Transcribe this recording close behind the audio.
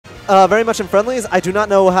very much in friendlies. I do not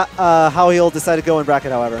know how he'll decide to go in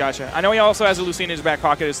bracket, however. Gotcha. I know he also has a Lucina in his back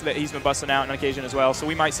pocket that he's been busting out on occasion as well, so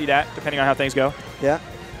we might see that depending on how things go. Yeah.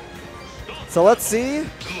 So let's see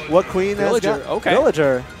what Queen Villager. has got. Okay.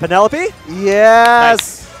 Villager. Penelope?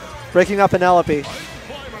 Yes! Nice. Breaking up Penelope.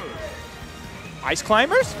 Ice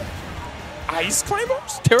climbers? Ice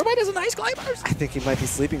climbers? Terabite is an ice climbers? I think he might be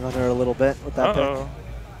sleeping on her a little bit with that pick.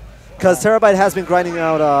 Because Terabite has been grinding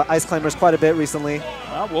out ice climbers quite a bit recently.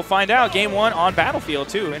 Well, we'll find out. Game 1 on Battlefield,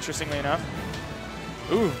 too, interestingly enough.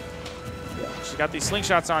 Ooh. She's got these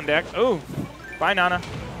slingshots on deck. Ooh. Bye, Nana.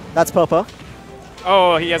 That's Popo.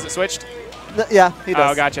 Oh, he hasn't switched? Yeah, he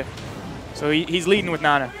does. Oh, gotcha. So he's leading with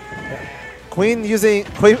Nana. Queen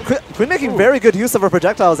making very good use of her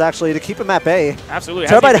projectiles, actually, to keep him at bay. Absolutely.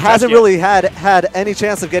 Terabite hasn't really had any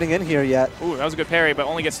chance of getting in here yet. Ooh, that was a good parry, but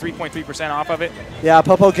only gets 3.3% off of it. Yeah,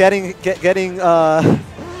 Popo getting him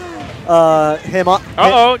on.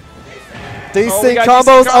 Uh-oh. Decent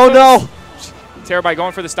combos. Oh, no. Terabite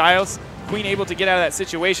going for the styles. Queen able to get out of that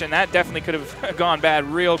situation. That definitely could have gone bad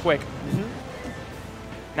real quick.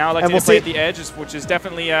 Now electing to play at the edge, which is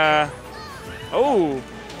definitely oh.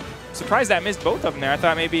 Surprised that missed both of them there. I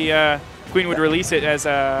thought maybe Queen would release it as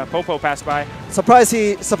Popo passed by. Surprised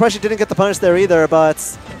she didn't get the punish there either, but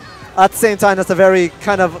at the same time, that's a very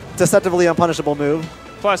kind of deceptively unpunishable move.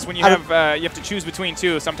 Plus, when you have to choose between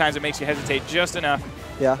two, sometimes it makes you hesitate just enough.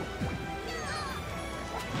 Yeah.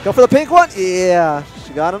 Go for the pink one. Yeah,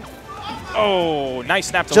 she got him. Oh, nice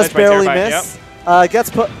snap to just ledge by barely Terabite.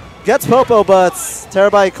 Miss. Gets Popo, but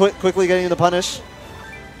Terabite quickly getting the punish.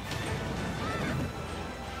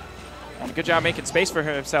 Good job making space for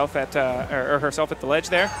himself at or herself at the ledge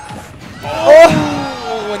there.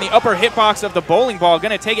 Oh! And the upper hitbox of the bowling ball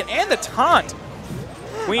going to take it, and the taunt.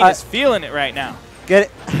 Queen is feeling it right now. Get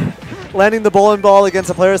it, landing the bowling ball against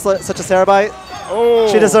a player such as Terabite. Oh,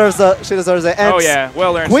 she deserves it. And oh yeah,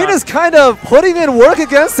 well earned. Queen is kind of putting in work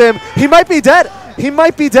against him. He might be dead. He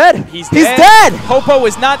might be dead. He's dead. Popo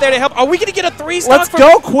is not there to help. Are we going to get a 3-stock? Let's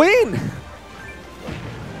go, Queen.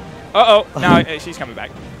 Uh-oh. Now she's coming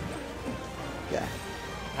back. Yeah.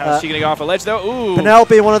 How's she going to go off a ledge, though? Ooh.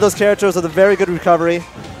 Penelope, one of those characters with a very good recovery.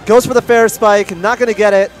 Goes for the fair spike. Not going to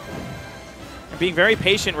get it. And being very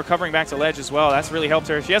patient, recovering back to ledge as well. That's really helped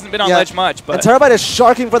her. She hasn't been on ledge much. But and Terabite is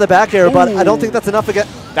sharking for the back air, but I don't think that's enough again.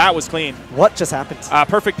 That was clean. What just happened?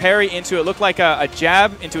 Perfect parry into it. Looked like a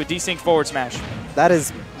jab into a desync forward smash. That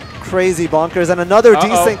is crazy bonkers. And another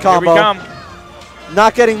desync combo. Here we come.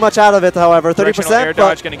 Not getting much out of it, however. 30%. Air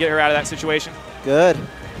dodge going to get her out of that situation. Good.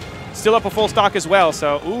 Still up a full stock as well,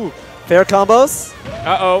 so ooh. Fair combos.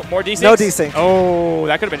 Uh-oh, more desyncs? No desync. Oh,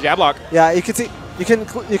 that could have been jab lock. Yeah, you can see, you can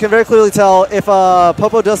very clearly tell if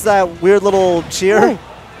Popo does that weird little cheer,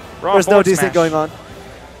 there's no desync going on.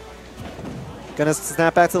 Gonna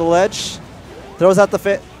snap back to the ledge. Throws out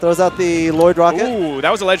the Lloyd rocket. Ooh, that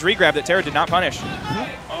was a ledge regrab that Terra did not punish.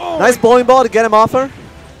 Oh, nice bowling ball to get him off her.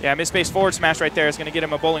 Yeah, mid-space forward smash right there is going to get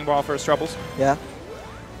him a bowling ball for his troubles. Yeah.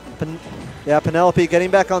 Penelope getting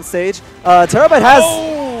back on stage. Terabite has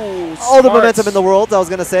all the momentum in the world, I was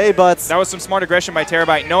going to say, but... That was some smart aggression by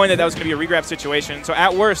Terabite, knowing that was going to be a regrab situation. So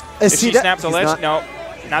at worst, if she snaps a ledge, no,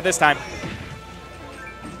 not this time.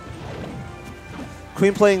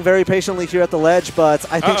 Queen playing very patiently here at the ledge,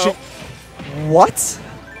 but I think she... What?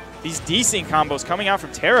 These desync combos coming out from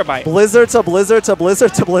Terabite. Blizzard to Blizzard to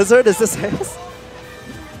Blizzard to Blizzard. Is this Hales?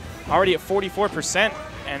 Already at 44%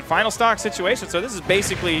 and final stock situation, so this is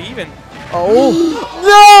basically even. Oh.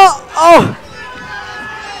 No! Oh!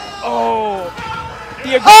 Oh.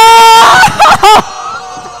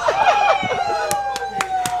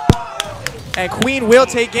 The and Queen will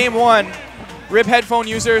take game 1. Rib headphone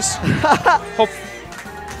users.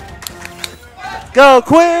 Go,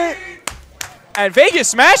 Queen! And Vegas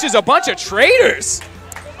Smash is a bunch of traitors.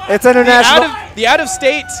 It's international. The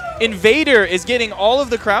out-of-state invader is getting all of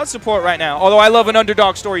the crowd support right now. Although I love an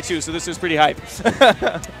underdog story too, so this is pretty hype.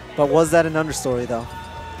 But was that an understory though?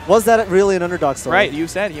 Was that really an underdog story? Right, you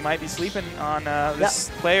said he might be sleeping on this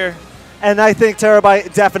player. And I think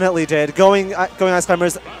Terabite definitely did. Going Ice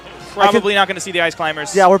Climbers. Probably not going to see the Ice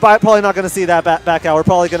Climbers. Yeah, we're probably not going to see that back out. We're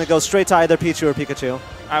probably going to go straight to either Pichu or Pikachu.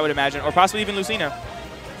 I would imagine, or possibly even Lucina.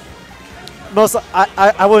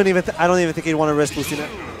 I wouldn't even. I don't even think he'd want to risk Lucina.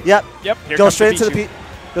 Yep. Yep. Go straight to the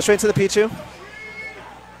Pichu.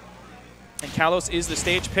 And Kalos is the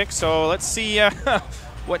stage pick. So let's see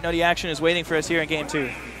what nutty action is waiting for us here in game 2.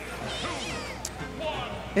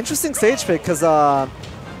 Interesting stage pick because the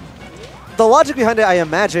logic behind it, I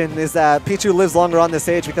imagine, is that Pichu lives longer on this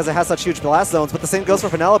stage because it has such huge blast zones. But the same goes for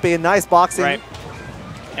Penelope. Nice boxing. Right.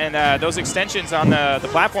 And those extensions on the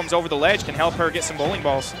platforms over the ledge can help her get some bowling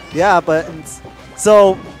balls. Yeah, but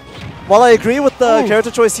so while I agree with the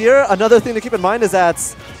character choice here, another thing to keep in mind is that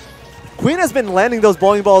Queen has been landing those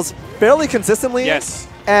bowling balls fairly consistently. Yes.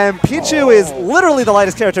 And Pichu is literally the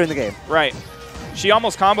lightest character in the game. Right. She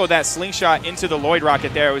almost comboed that slingshot into the Lloyd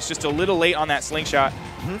rocket there. It was just a little late on that slingshot.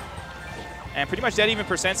 And pretty much dead even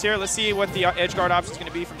percents here. Let's see what the edge guard option is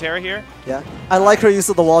going to be from Tera here. Yeah. I like her use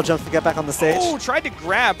of the wall jump to get back on the stage. Oh, tried to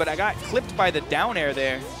grab, but I got clipped by the down air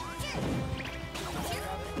there.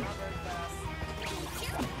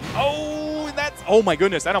 Oh, oh my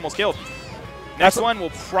goodness, that almost killed. Next one will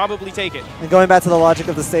probably take it. And going back to the logic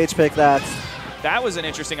of the stage pick, that was an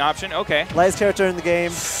interesting option. Okay. Lightest character in the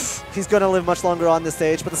game. He's going to live much longer on this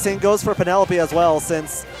stage, but the same goes for Penelope as well,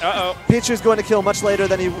 since Pichu's going to kill much later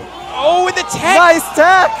than he... Oh, and the tech! Nice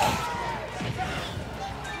tech!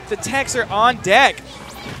 The techs are on deck.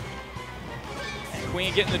 And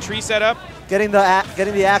Queen getting the tree set up. Getting the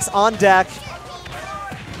axe on deck.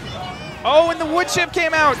 Oh, and the wood chip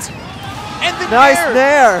came out. And the nice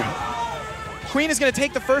nair. Queen is going to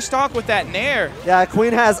take the first stock with that nair. Yeah,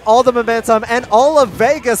 Queen has all the momentum and all of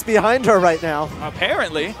Vegas behind her right now.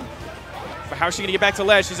 Apparently. But how's she going to get back to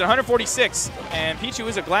ledge? She's at 146, and Pichu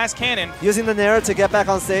is a glass cannon. Using the nair to get back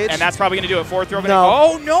on stage. And that's probably going to do it. Forward throw. No.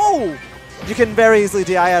 Oh, no! You can very easily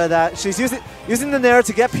DI out of that. She's using the nair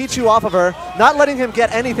to get Pichu off of her, not letting him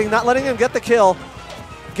get anything, not letting him get the kill,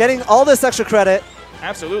 getting all this extra credit.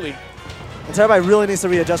 Absolutely. And Terabite really needs to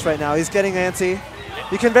readjust right now. He's getting antsy.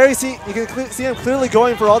 You can see him clearly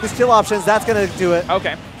going for all these kill options. That's going to do it.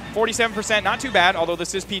 Okay. 47%, not too bad, although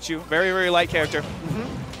this is Pichu. Very, very light character.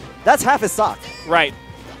 That's half his stock. Right.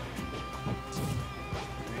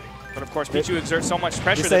 But of course, Pichu exerts so much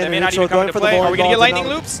pressure that they may not even come into play. Are we going to get lightning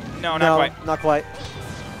loops? No, not quite. Not quite.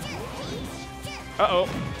 Uh-oh.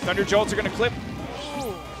 Thunder Jolts are going to clip.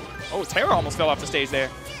 Oh, Tera almost fell off the stage there.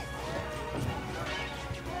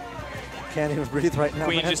 Can't even breathe right now.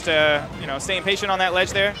 Queen just, staying patient on that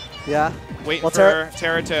ledge there. Yeah. Waiting for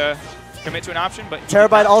Tera to commit to an option. But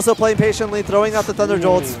Terabite also playing patiently, throwing out the Thunder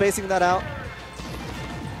Jolts, spacing that out.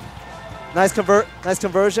 Nice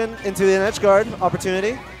conversion into an edge guard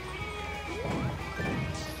opportunity.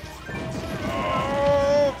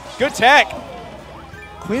 Good tech.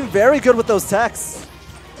 Queen very good with those techs.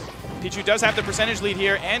 Pichu does have the percentage lead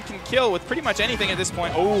here and can kill with pretty much anything at this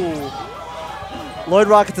point. Oh. Lloyd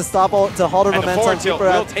rocket to stop to halt her and momentum. The forward tilt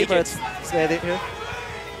will take it. Here.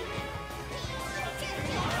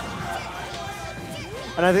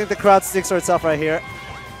 And I think the crowd sticks for itself right here.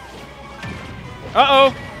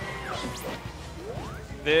 Uh-oh.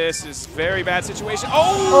 This is very bad situation.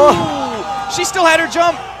 Oh! She still had her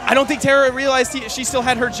jump. I don't think Tera realized she still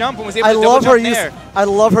had her jump and was able to double jump there. I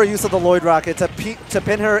love her use of the Lloyd rocket to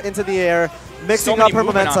pin her into the air, mixing up her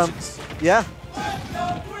momentum. Yeah.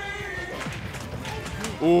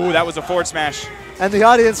 Ooh, that was a forward smash. And the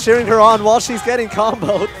audience cheering her on while she's getting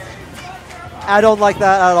comboed. I don't like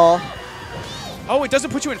that at all. Oh, it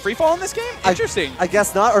doesn't put you in free fall in this game? Interesting. I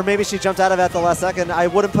guess not, or maybe she jumped out of it at the last second. I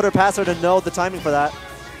wouldn't put her past her to know the timing for that.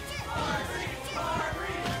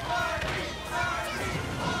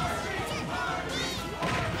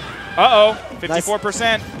 Uh-oh, 54%.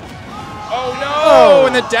 Nice. Oh, no,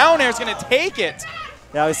 and the down air is going to take it.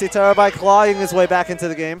 Yeah, we see Terabite clawing his way back into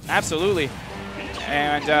the game. Absolutely.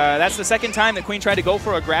 And that's the second time that Queen tried to go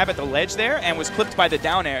for a grab at the ledge there and was clipped by the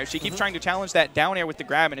down air. She keeps trying to challenge that down air with the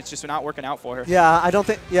grab, and it's just not working out for her. Yeah, I don't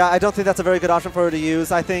think that's a very good option for her to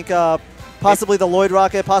use. I think possibly the Lloyd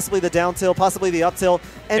rocket, possibly the down tilt, possibly the up tilt,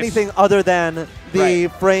 anything other than the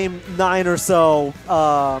frame 9 or so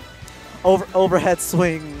overhead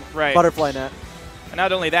swing butterfly net. And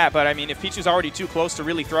not only that, but I mean, if Pichu's already too close to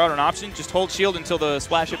really throw out an option, just hold shield until the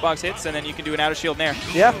splash hitbox hits, and then you can do an out of shield nair.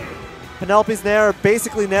 Yeah. Penelope's nair,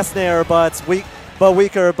 basically nest nair, but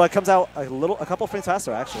weaker, but comes out a couple frames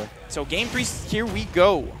faster, actually. So game 3, here we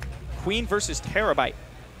go. Queen versus Terabite.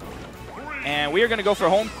 And we are going to go for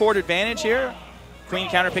home court advantage here. Queen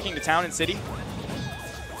counterpicking the town and city.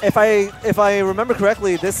 If I remember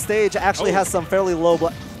correctly, this stage actually has some fairly low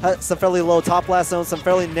top blast zones, some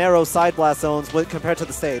fairly narrow side blast zones compared to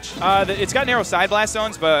the stage. It's got narrow side blast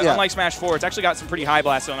zones, but unlike Smash 4, it's actually got some pretty high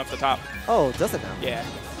blast zone up the top. Oh, does it now? Yeah.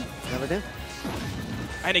 Never did.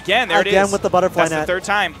 And again, it is. Again with the butterfly net. That's the third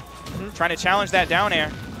time. Trying to challenge that down air.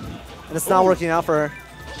 And it's not working out for her.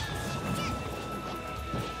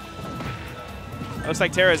 Looks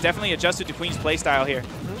like Tera has definitely adjusted to Queen's playstyle here.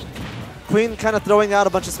 Queen kind of throwing out a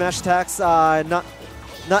bunch of smash attacks, not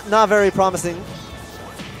very promising.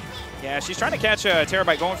 Yeah, she's trying to catch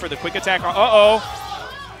Terabite going for the quick attack. Uh-oh.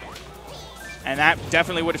 And that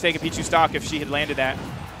definitely would have taken Pichu stock if she had landed that.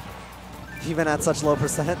 Even at such low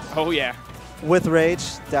percent. Oh, yeah. With rage,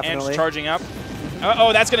 definitely. And charging up.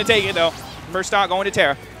 Uh-oh, that's going to take it, though. First stock going to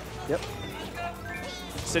Tera. Yep.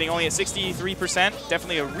 Sitting only at 63%.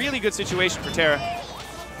 Definitely a really good situation for Tera.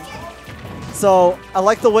 So I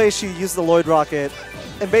like the way she used the Lloyd Rocket,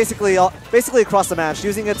 and basically across the match,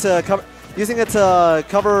 using it to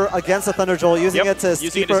cover against the Thunder Jolt, using it to as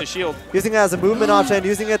a shield, using it as a movement option,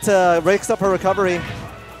 using it to break up her recovery.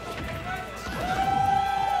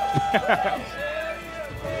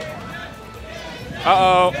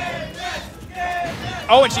 Uh-oh.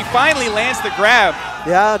 Oh, and she finally lands the grab.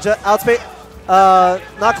 Yeah, outspace.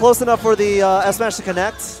 Not close enough for the S-Smash to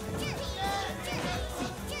connect.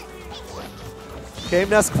 Game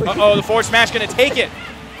Nest Queen. Uh-oh, the forward smash going to take it.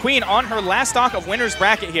 Queen on her last stock of winner's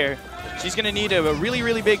bracket here. She's going to need a really,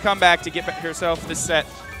 really big comeback to get herself this set.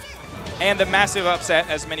 And the massive upset,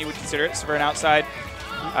 as many would consider it, for an outside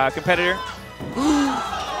competitor.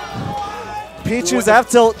 Pichu's F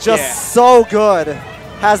tilt just so good.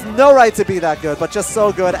 Has no right to be that good, but just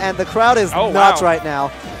so good. And the crowd is nuts right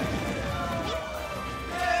now.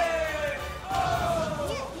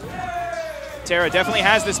 Tera definitely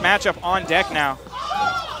has this matchup on deck now.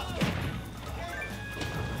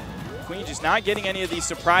 Queen just not getting any of these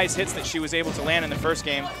surprise hits that she was able to land in the first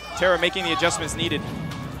game. Tera making the adjustments needed.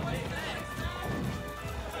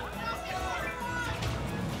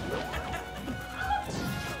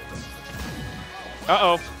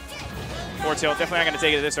 Uh-oh. Forward tilt. Definitely not going to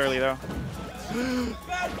take it this early, though.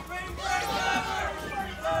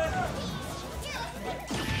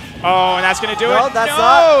 Oh, and that's going to do it. That's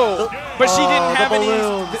no! Not. But she didn't have any.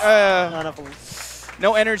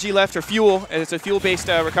 No energy left or fuel. It's a fuel-based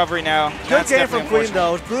recovery now. Good game from Queen,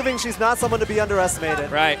 though, proving she's not someone to be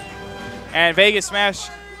underestimated. Right. And Vegas Smash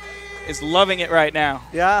is loving it right now.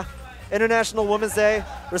 Yeah. International Women's Day.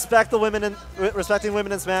 Respecting women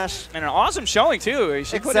in Smash. And an awesome showing, too.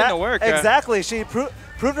 She put in the work. Exactly. She proved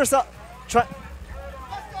herself.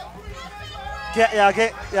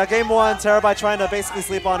 Game one, Terabite trying to basically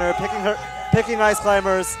sleep on her, picking Ice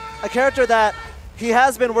Climbers. A character that he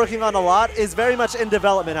has been working on a lot, is very much in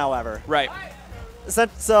development, however. Right.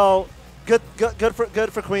 So good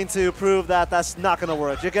for Queen to prove that that's not going to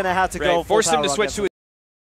work. You're going to have to go force him to switch to